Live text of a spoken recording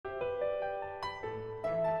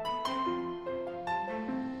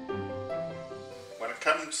it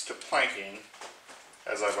comes to planking,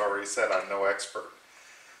 as I've already said, I'm no expert.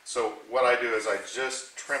 So what I do is I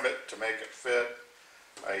just trim it to make it fit.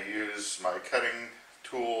 I use my cutting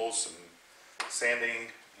tools and sanding,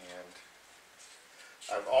 and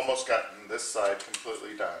I've almost gotten this side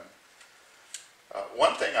completely done.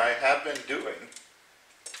 One thing I have been doing,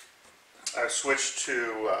 I've switched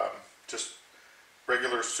to just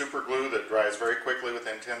regular super glue that dries very quickly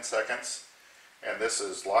within 10 seconds. And this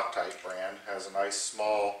is Loctite brand, has a nice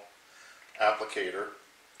small applicator.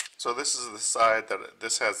 So this is the side that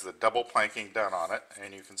this has the double planking done on it,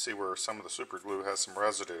 and you can see where some of the super glue has some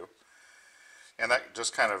residue. And that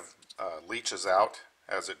just kind of leaches out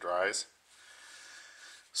as it dries.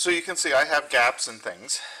 So you can see I have gaps and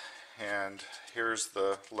things, and here's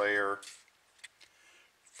the layer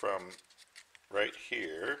from right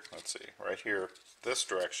here, let's see, right here, this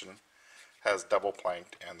direction has double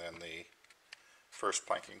planked, and then the first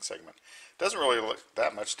planking segment. Doesn't really look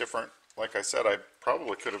that much different. Like I said, I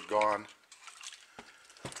probably could have gone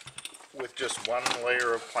with just one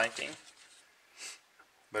layer of planking,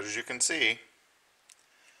 but as you can see,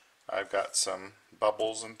 I've got some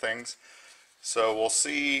bubbles and things. So we'll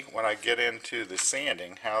see when I get into the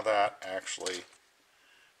sanding how that actually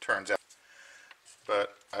turns out.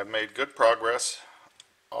 But I've made good progress.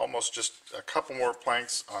 Almost just a couple more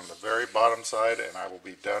planks on the very bottom side, and I will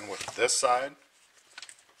be done with this side,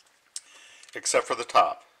 except for the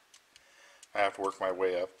top. I have to work my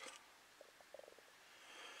way up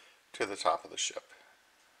to the top of the ship.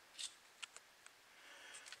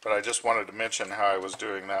 But I just wanted to mention how I was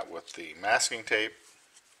doing that with the masking tape,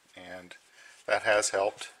 and that has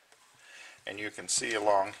helped. And you can see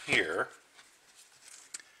along here,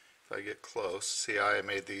 if I get close, see how I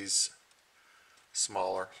made these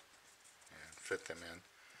smaller and fit them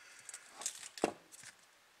in.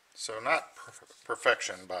 So not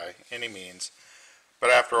perfection by any means, but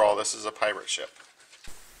after all, this is a pirate ship.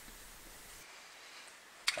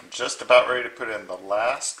 I'm just about ready to put in the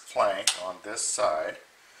last plank on this side.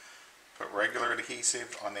 Put regular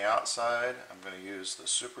adhesive on the outside. I'm going to use the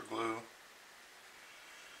super glue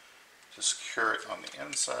to secure it on the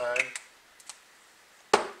inside.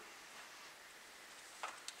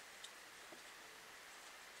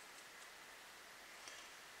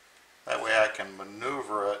 That way I can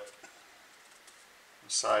maneuver it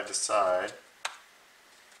side to side.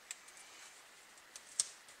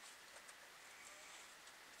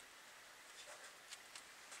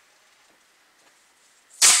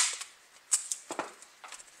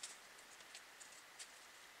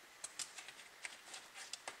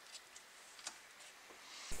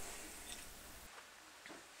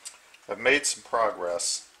 I've made some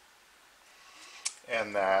progress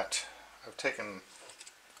in that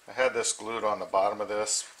I had this glued on the bottom of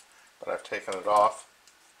this, but I've taken it off.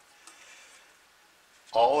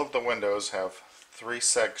 All of the windows have 3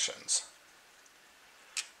 sections.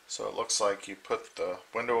 So it looks like you put the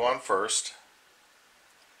window on first,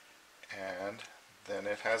 and then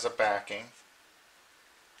it has a backing,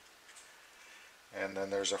 and then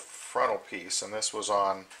there's a frontal piece, and this was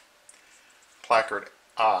on placard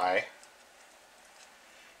I,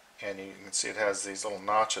 and you can see it has these little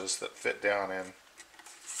notches that fit down in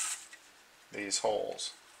these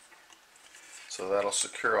holes. So that'll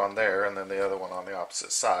secure on there, and then the other one on the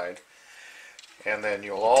opposite side. And then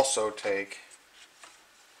you'll also take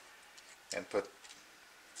and put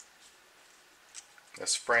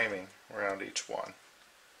this framing around each one.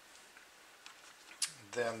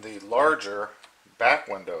 Then the larger back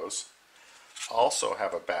windows also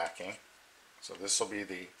have a backing. So this will be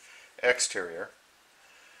the exterior.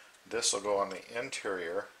 This will go on the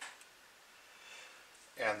interior.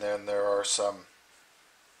 And then there are some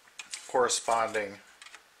corresponding,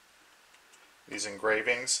 these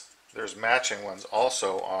engravings. There's matching ones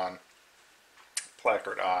also on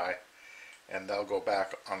placard I, and they'll go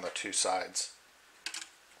back on the 2 sides,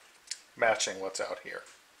 matching what's out here.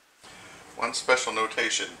 One special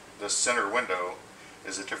notation, this center window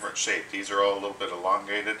is a different shape. These are all a little bit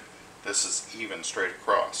elongated. This is even straight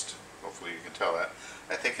across. Hopefully you can tell that.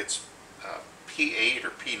 I think it's P8 or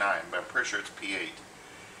P9, but I'm pretty sure it's P8,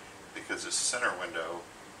 because this center window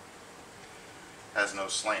has no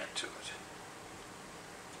slant to it.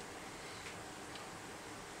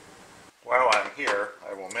 While I'm here,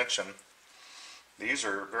 I will mention these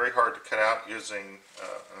are very hard to cut out using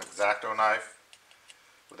an X-Acto knife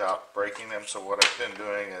without breaking them. So what I've been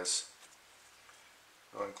doing is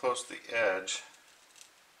going close to the edge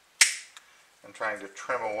and trying to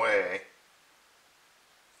trim away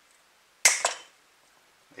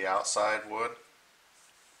the outside wood,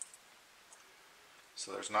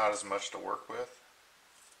 so there's not as much to work with.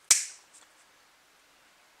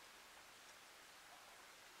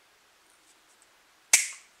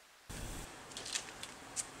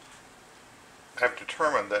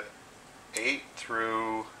 8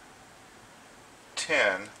 through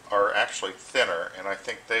 10 are actually thinner, and I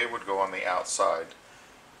think they would go on the outside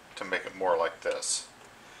to make it more like this.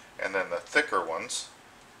 And then the thicker ones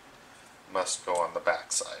must go on the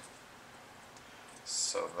back side.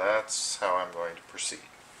 So that's how I'm going to proceed.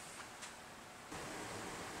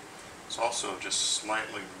 It's also just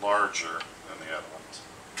slightly larger than the other ones.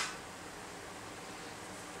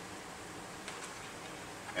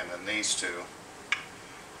 And then these two,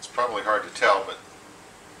 it's probably hard to tell, but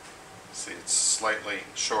see, it's slightly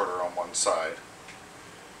shorter on one side,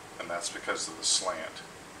 and that's because of the slant.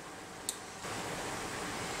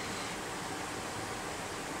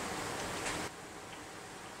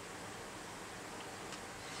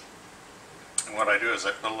 And what I do is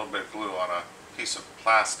I put a little bit of glue on a piece of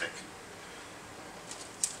plastic,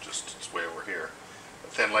 just it's way over here, a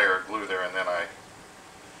thin layer of glue there, and then I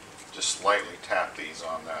just slightly tap these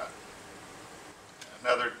on that.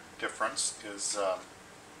 Another difference is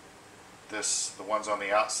the ones on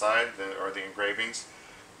the outside, or the engravings,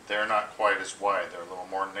 they're not quite as wide, they're a little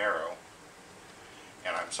more narrow.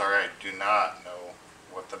 And I'm sorry, I do not know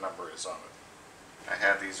what the number is on it. I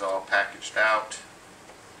had these all packaged out,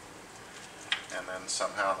 and then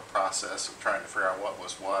somehow the process of trying to figure out what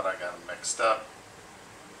was what, I got them mixed up.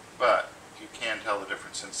 But you can tell the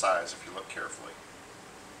difference in size if you look carefully.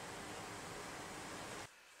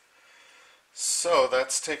 So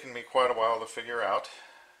that's taken me quite a while to figure out.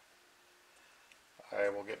 I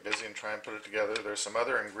will get busy and try and put it together. There's some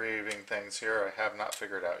other engraving things here I have not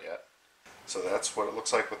figured out yet. So that's what it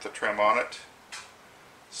looks like with the trim on it.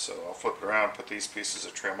 So I'll flip it around, put these pieces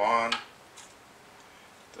of trim on.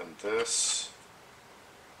 Then this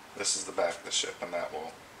is the back of the ship, and that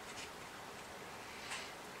will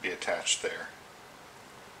be attached there.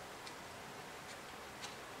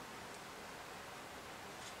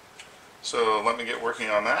 So let me get working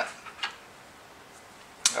on that.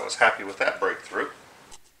 I was happy with that breakthrough.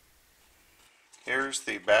 Here's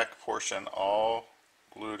the back portion all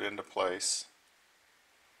glued into place.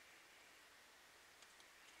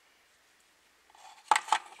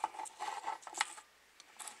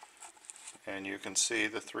 And you can see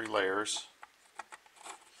the 3 layers,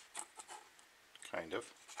 kind of.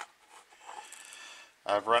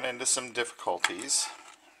 I've run into some difficulties.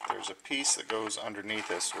 There's a piece that goes underneath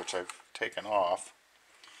this, which I've taken off.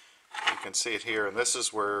 You can see it here, and this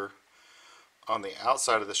is where on the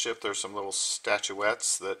outside of the ship there's some little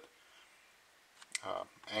statuettes that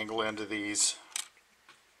angle into these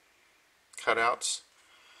cutouts.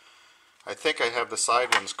 I think I have the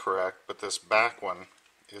side ones correct, but this back one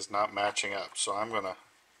is not matching up, so I'm going to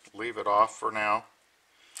leave it off for now.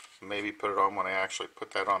 Maybe put it on when I actually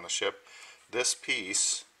put that on the ship. This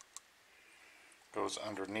piece goes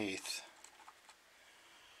underneath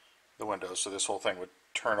the window, so this whole thing would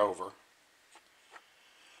turn over.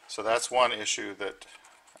 So that's one issue that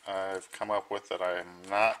I've come up with, that I'm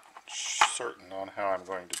not certain on how I'm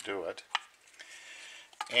going to do it.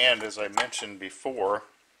 And as I mentioned before,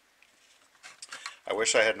 I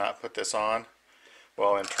wish I had not put this on.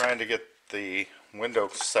 Well, in trying to get the window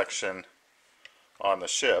section on the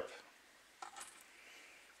ship,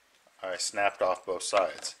 I snapped off both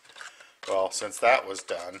sides. Well, since that was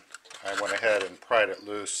done, I went ahead and pried it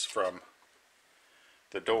loose from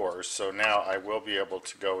the doors, so now I will be able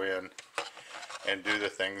to go in and do the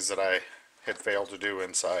things that I had failed to do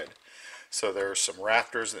inside. So there's some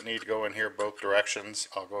rafters that need to go in here both directions.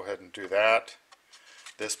 I'll go ahead and do that.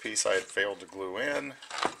 This piece I had failed to glue in,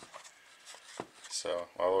 so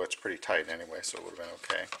although it's pretty tight anyway, so it would have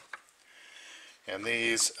been okay. And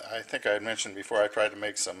these, I think I had mentioned before, I tried to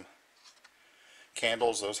make some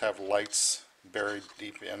candles. Those have lights buried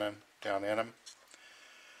deep in them, down in them,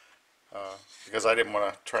 because I didn't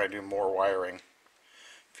want to try and do more wiring.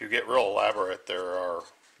 If you get real elaborate, there are,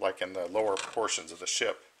 like in the lower portions of the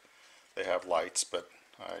ship, they have lights, but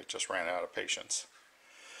I just ran out of patience.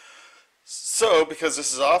 So because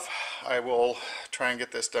this is off, I will try and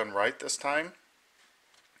get this done right this time.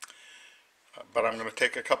 But I'm going to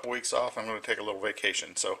take a couple weeks off. I'm going to take a little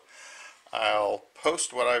vacation. So I'll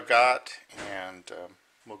post what I've got, and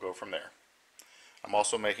we'll go from there. I'm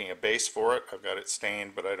also making a base for it. I've got it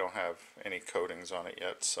stained, but I don't have any coatings on it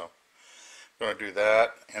yet. So I'm going to do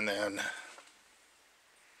that, and then,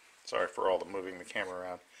 sorry for all the moving the camera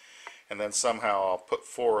around. And then somehow I'll put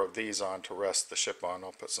 4 of these on to rest the ship on.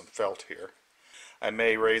 I'll put some felt here. I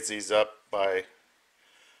may raise these up by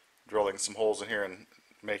drilling some holes in here and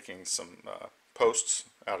making some posts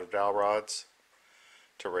out of dowel rods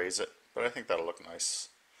to raise it. But I think that'll look nice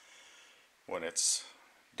when it's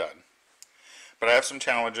done. But I have some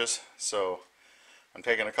challenges, so I'm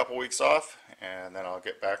taking a couple weeks off, and then I'll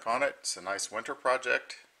get back on it. It's a nice winter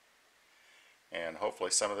project, and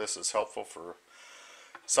hopefully some of this is helpful for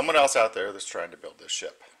someone else out there that's trying to build this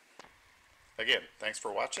ship. Again, thanks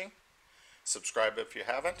for watching. Subscribe if you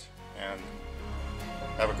haven't, and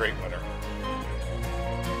have a great winter.